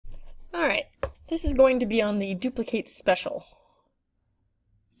Alright, this is going to be on the duplicate special.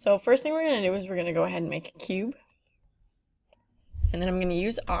 So first thing we're going to do is we're going to go ahead and make a cube. And then I'm going to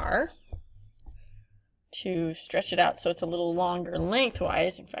use R to stretch it out so it's a little longer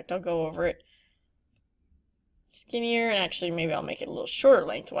lengthwise. In fact, I'll go over it skinnier, and actually maybe I'll make it a little shorter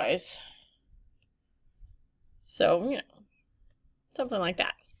lengthwise. So, you know, something like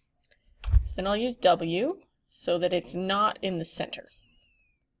that. So then I'll use W so that it's not in the center.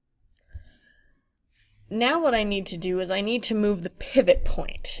 Now what I need to do is I need to move the pivot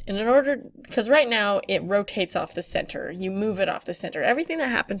point. And in order, because right now it rotates off the center, you move it off the center. Everything that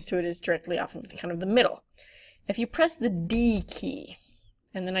happens to it is directly off of kind of the middle. If you press the D key,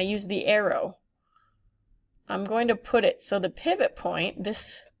 and then I use the arrow, I'm going to put it so the pivot point,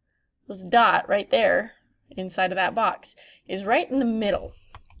 this dot right there inside of that box, is right in the middle.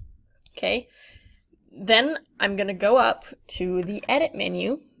 Okay? Then I'm going to go up to the Edit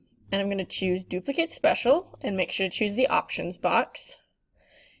menu, and I'm going to choose Duplicate Special and make sure to choose the Options box.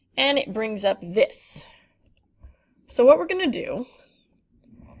 And it brings up this. So what we're going to do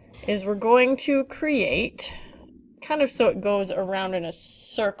is we're going to create kind of so it goes around in a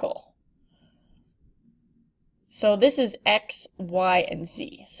circle. So this is X, Y, and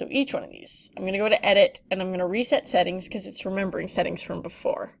Z. So each one of these. I'm going to go to Edit and I'm going to reset settings because it's remembering settings from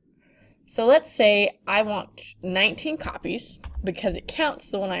before. So let's say I want 19 copies because it counts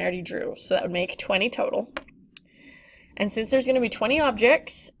the one I already drew. So that would make 20 total. And since there's going to be 20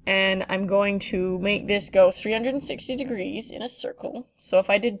 objects and I'm going to make this go 360 degrees in a circle. So if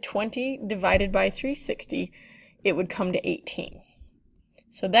I did 20 divided by 360, it would come to 18.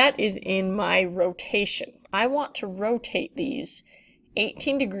 So that is in my rotation. I want to rotate these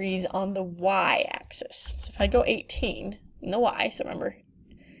 18 degrees on the Y axis. So if I go 18 in the Y, so remember,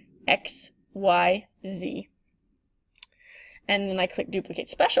 X, Y, Z. And then I click Duplicate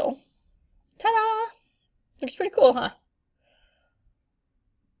Special. Ta-da! Looks pretty cool, huh?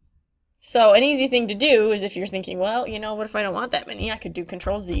 So an easy thing to do is if you're thinking, well, you know, what if I don't want that many? I could do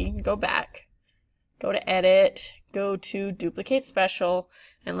Control Z, go back, go to Edit, go to Duplicate Special,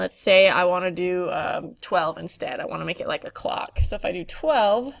 and let's say I want to do 12 instead. I want to make it like a clock. So if I do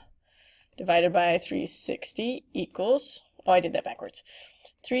 12 divided by 360 equals, oh, I did that backwards.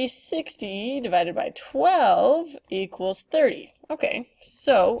 360 divided by 12 equals 30. Okay,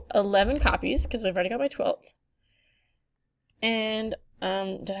 so 11 copies, because we've already got my 12th. And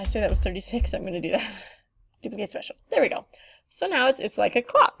did I say that was 36? I'm going to do that. Duplicate Special. There we go. So now it's like a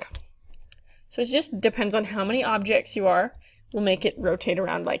clock. So it just depends on how many objects you are. We'll make it rotate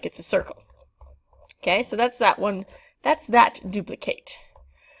around like it's a circle. Okay, so that's that one. That's that duplicate.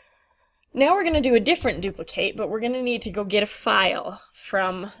 Now we're going to do a different duplicate, but we're going to need to go get a file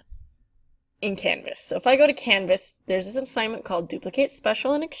from in Canvas. So if I go to Canvas, there's this assignment called Duplicate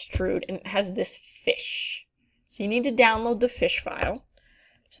Special and Extrude, and it has this fish. So you need to download the fish file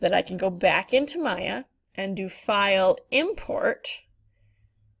so that I can go back into Maya and do File, Import,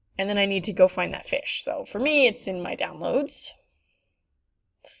 and then I need to go find that fish. So for me, it's in my downloads.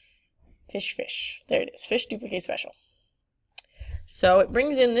 Fish. There it is. Fish Duplicate Special. So it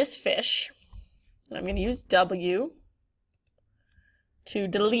brings in this fish, and I'm going to use W to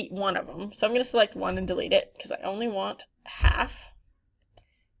delete one of them. So I'm going to select one and delete it because I only want half.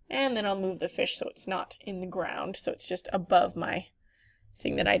 And then I'll move the fish so it's not in the ground, so it's just above my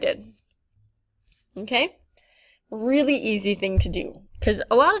thing that I did. Okay? Really easy thing to do because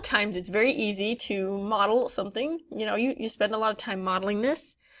a lot of times it's very easy to model something. You know, you spend a lot of time modeling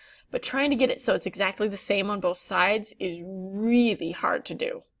this. But trying to get it so it's exactly the same on both sides is really hard to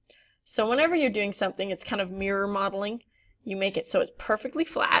do. So whenever you're doing something, it's kind of mirror modeling. You make it so it's perfectly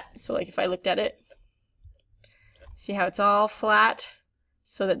flat. So like if I looked at it, see how it's all flat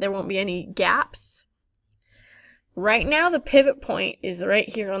so that there won't be any gaps. Right now the pivot point is right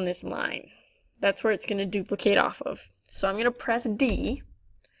here on this line. That's where it's going to duplicate off of. So I'm going to press D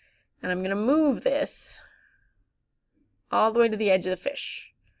and I'm going to move this all the way to the edge of the fish.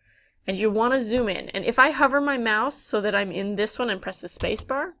 And you want to zoom in. And if I hover my mouse so that I'm in this one and press the space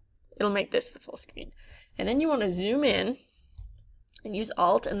bar, it'll make this the full screen. And then you want to zoom in and use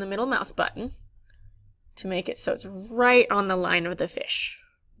Alt and the middle mouse button to make it so it's right on the line of the fish.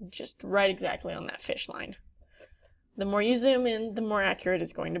 Just right exactly on that fish line. The more you zoom in, the more accurate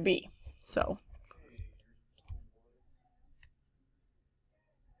it's going to be. So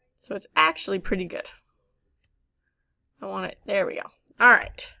it's actually pretty good. I want it, there we go. All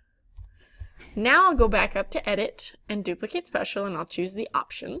right. Now I'll go back up to Edit and Duplicate Special and I'll choose the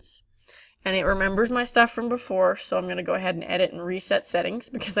Options. And it remembers my stuff from before, so I'm going to go ahead and edit and reset settings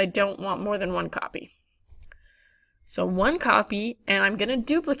because I don't want more than one copy. So 1 copy, and I'm going to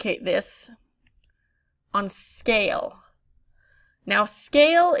duplicate this on scale. Now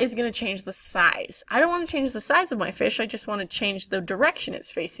scale is going to change the size. I don't want to change the size of my fish, I just want to change the direction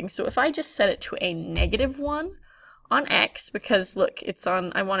it's facing. So if I just set it to a -1 on X, because look, it's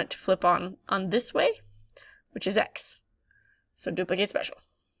on, I want it to flip on this way, which is X. So duplicate special.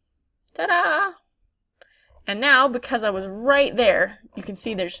 Ta-da! And now, because I was right there, you can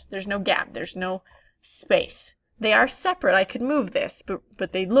see there's no gap, there's no space. They are separate, I could move this,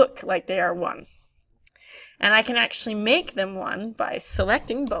 but they look like they are one. And I can actually make them one by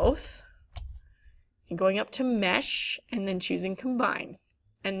selecting both, and going up to Mesh, and then choosing Combine.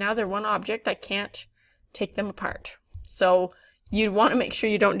 And now they're one object, I can't take them apart. So you want to make sure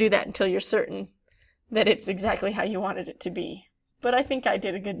you don't do that until you're certain that it's exactly how you wanted it to be. But I think I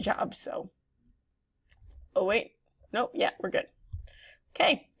did a good job, so. Oh wait, nope, yeah, we're good.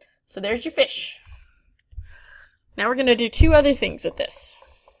 Okay, so there's your fish. Now we're going to do 2 other things with this.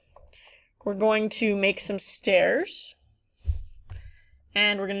 We're going to make some stairs,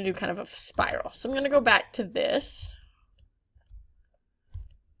 and we're going to do kind of a spiral. So I'm going to go back to this,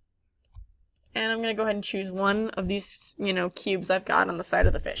 and I'm going to go ahead and choose one of these, cubes I've got on the side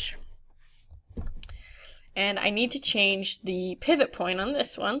of the fish. And I need to change the pivot point on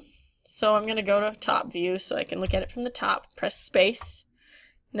this one. So I'm going to go to top view so I can look at it from the top, press space,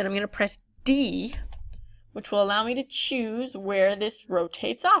 and then I'm going to press D, which will allow me to choose where this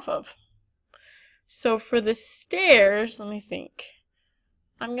rotates off of. So for the stairs, let me think.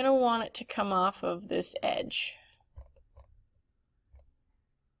 I'm going to want it to come off of this edge.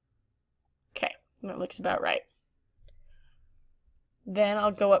 Okay, that looks about right. Then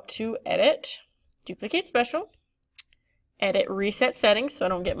I'll go up to Edit, Duplicate Special, Edit Reset Settings so I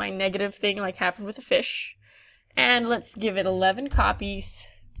don't get my negative thing like happened with the fish. And let's give it 11 copies.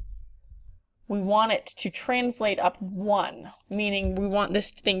 We want it to translate up 1, meaning we want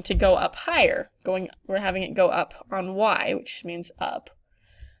this thing to go up higher. We're having it go up on Y, which means up,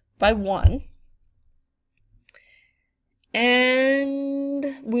 by 1.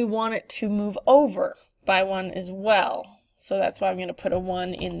 And we want it to move over by 1 as well. So that's why I'm going to put a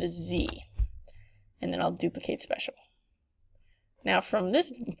 1 in the Z. And then I'll duplicate special. Now from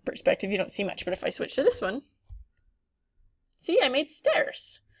this perspective you don't see much, but if I switch to this one, see, I made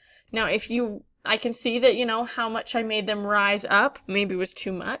stairs. Now I can see that, how much I made them rise up, maybe was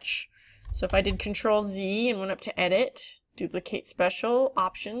too much. So if I did Control Z and went up to Edit, Duplicate Special,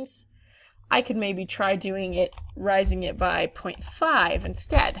 Options, I could maybe try doing it, rising it by 0.5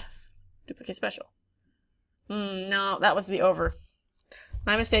 instead. Duplicate Special. No, that was the over.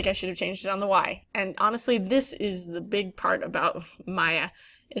 My mistake, I should have changed it on the Y. And honestly, this is the big part about Maya,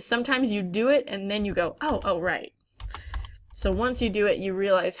 is sometimes you do it and then you go, oh, right. So once you do it, you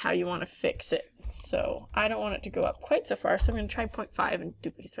realize how you want to fix it. So I don't want it to go up quite so far, so I'm going to try 0.5 and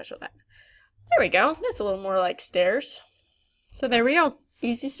duplicate special that. There we go. That's a little more like stairs. So there we go.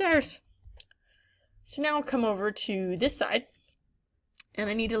 Easy stairs. So now I'll come over to this side, and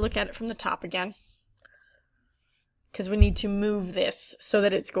I need to look at it from the top again, because we need to move this so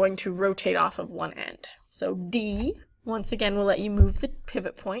that it's going to rotate off of one end. So D, once again, will let you move the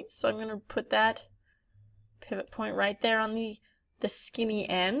pivot point. So I'm going to put that pivot point right there on the skinny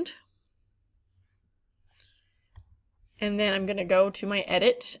end. And then I'm going to go to my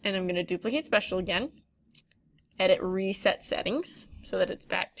edit, and I'm going to duplicate special again. Edit reset settings so that it's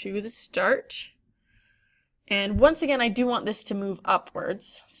back to the start. And once again, I do want this to move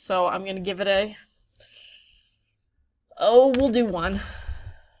upwards. So I'm going to give it we'll do 1.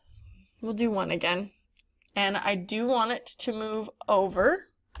 We'll do 1 again. And I do want it to move over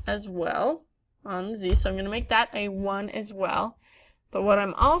as well on Z. So I'm going to make that a 1 as well. But what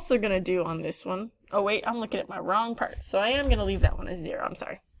I'm also going to do on this one, oh wait, I'm looking at my wrong part. So I am going to leave that one as 0, I'm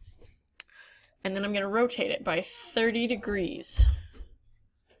sorry. And then I'm going to rotate it by 30 degrees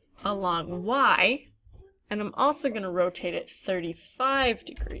along Y. And I'm also going to rotate it 35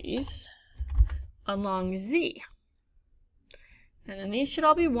 degrees along Z. And then these should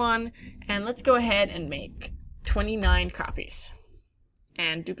all be 1. And let's go ahead and make 29 copies.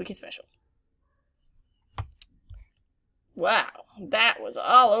 And duplicate special. Wow, that was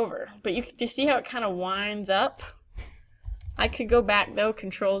all over. But you see how it kind of winds up? I could go back though,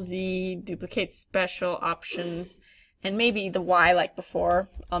 Control Z, duplicate special, options, and maybe the Y like before,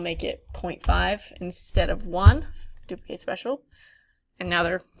 I'll make it 0.5 instead of 1, duplicate special. And now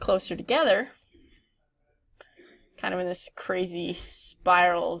they're closer together, kind of in this crazy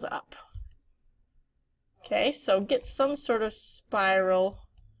spirals up. Okay, so get some sort of spiral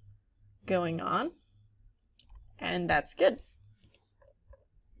going on. And that's good.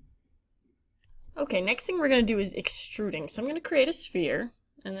 Okay, next thing we're going to do is extruding. So I'm going to create a sphere,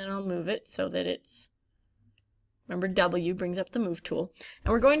 and then I'll move it so that it's, remember W brings up the move tool.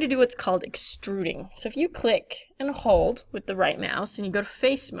 And we're going to do what's called extruding. So if you click and hold with the right mouse, and you go to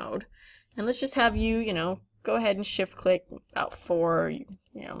face mode, and let's just have you, go ahead and shift click about 4,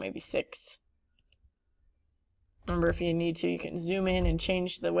 maybe 6. Remember, if you need to, you can zoom in and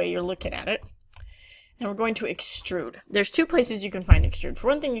change the way you're looking at it. And we're going to extrude. There's 2 places you can find extrude. For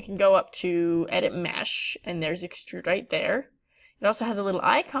one thing, you can go up to edit mesh, and there's extrude right there. It also has a little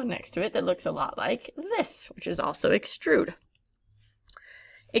icon next to it that looks a lot like this, which is also extrude.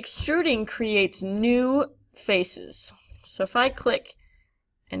 Extruding creates new faces. So if I click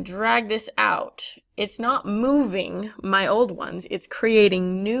and drag this out, it's not moving my old ones, it's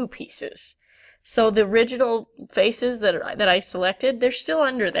creating new pieces. So the original faces that I selected, they're still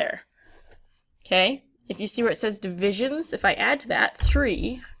under there. Okay? If you see where it says divisions, if I add to that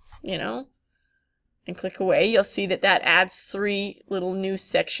 3, and click away, you'll see that that adds 3 little new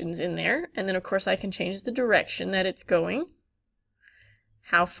sections in there. And then of course I can change the direction that it's going.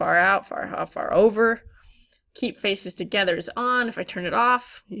 How far out, how far over. Keep faces together is on. If I turn it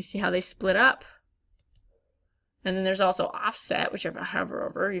off, you see how they split up. And then there's also offset, whichever I hover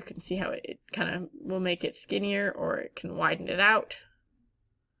over, you can see how it kind of will make it skinnier, or it can widen it out.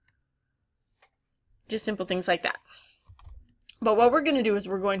 Just simple things like that. But what we're going to do is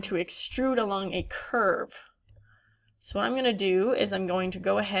we're going to extrude along a curve. So what I'm going to do is I'm going to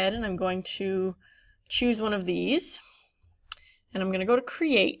go ahead and I'm going to choose one of these. And I'm going to go to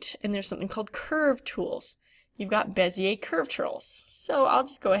create, and there's something called curve tools. You've got Bezier curve tools. So I'll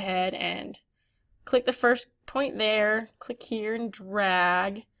just go ahead and click the first point there, click here and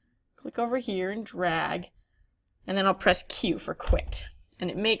drag, click over here and drag, and then I'll press Q for quit.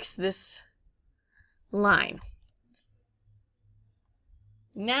 And it makes this line.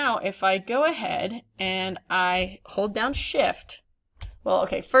 Now if I go ahead and I hold down shift, well,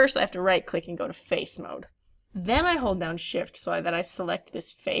 okay, first I have to right click and go to face mode. Then I hold down shift so that I select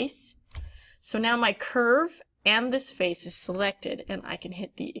this face. So now my curve and this face is selected, and I can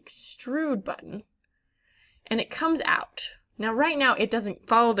hit the extrude button and it comes out. Now right now it doesn't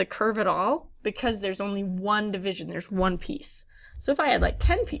follow the curve at all because there's only one division, there's one piece. So if I add like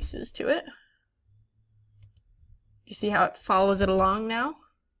 10 pieces to it, you see how it follows it along now?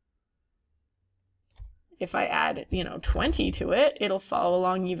 If I add, 20 to it, it'll follow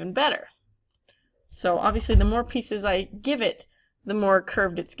along even better. So obviously the more pieces I give it, the more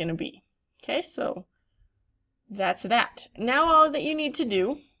curved it's going to be. Okay, so that's that. Now all that you need to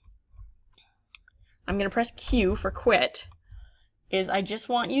do, I'm going to press Q for quit, is I just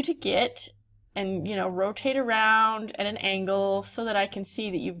want you to get and, rotate around at an angle so that I can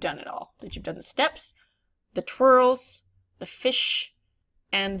see that you've done it all. That you've done the steps, the twirls, the fish,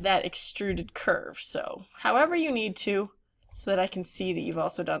 and that extruded curve. So however you need to, so that I can see that you've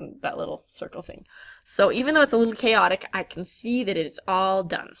also done that little circle thing. So even though it's a little chaotic, I can see that it's all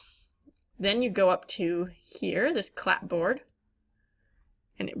done. Then you go up to here, this clapboard,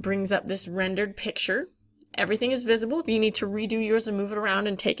 and it brings up this rendered picture. Everything is visible. If you need to redo yours and move it around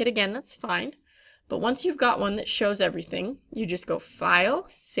and take it again, that's fine. But once you've got one that shows everything, you just go File,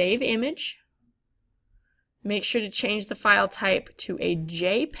 Save Image. Make sure to change the file type to a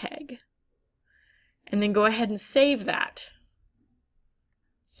JPEG, and then go ahead and save that.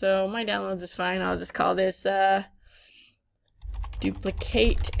 So my downloads is fine. I'll just call this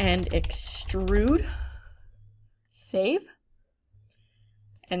duplicate and extrude. Save.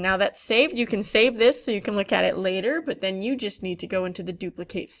 And now that's saved. You can save this so you can look at it later, but then you just need to go into the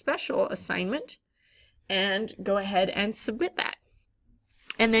duplicate special assignment and go ahead and submit that.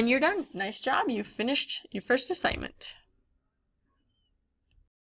 And then you're done. Nice job. You finished your first assignment.